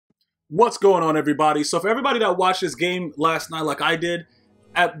What's going on, everybody? So for everybody that watched this game last night like I did,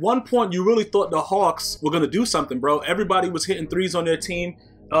 at one point you really thought the Hawks were going to do something, bro. Everybody was hitting threes on their team.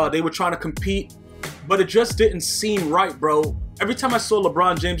 They were trying to compete, but it just didn't seem right, bro. Every time I saw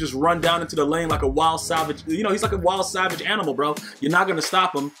LeBron James just run down into the lane like a wild savage, you know, he's like a wild savage animal, bro. You're not going to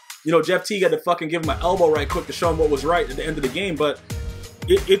stop him. You know, Jeff T got to fucking give him an elbow right quick to show him what was right at the end of the game, but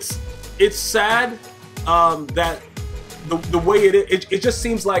it's sad that the way it just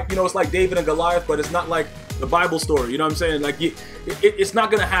seems like, you know, it's like David and Goliath, but it's not like the Bible story. You know what I'm saying? Like, it's not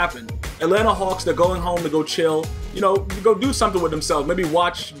gonna happen. Atlanta Hawks, they're going home to go chill. You know, go do something with themselves. Maybe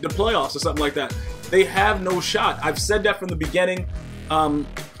watch the playoffs or something like that. They have no shot. I've said that from the beginning.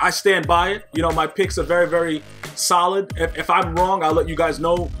 I stand by it. You know, my picks are very, very solid. If I'm wrong, I'll let you guys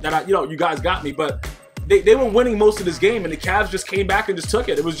know that you guys got me. But they were winning most of this game, and the Cavs just came back and just took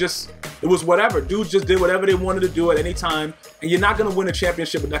it. It was whatever. Dudes just did whatever they wanted to do at any time, and you're not going to win a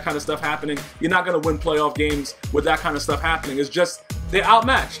championship with that kind of stuff happening. You're not going to win playoff games with that kind of stuff happening. It's just, they're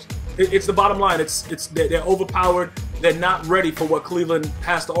outmatched. It's the bottom line. They're overpowered. They're not ready for what Cleveland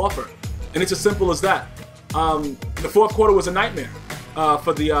has to offer, and it's as simple as that. The fourth quarter was a nightmare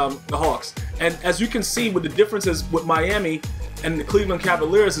for the Hawks, and as you can see with the differences with Miami and the Cleveland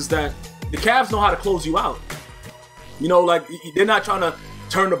Cavaliers is that the Cavs know how to close you out. You know, like, they're not trying to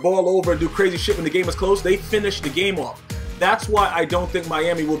turn the ball over and do crazy shit when the game is close. They finish the game off. That's why I don't think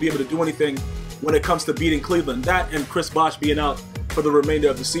Miami will be able to do anything when it comes to beating Cleveland. That and Chris Bosh being out for the remainder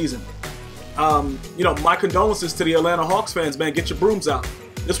of the season. You know, my condolences to the Atlanta Hawks fans, man. Get your brooms out.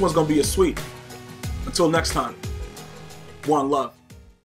 This one's going to be a sweep. Until next time, one love.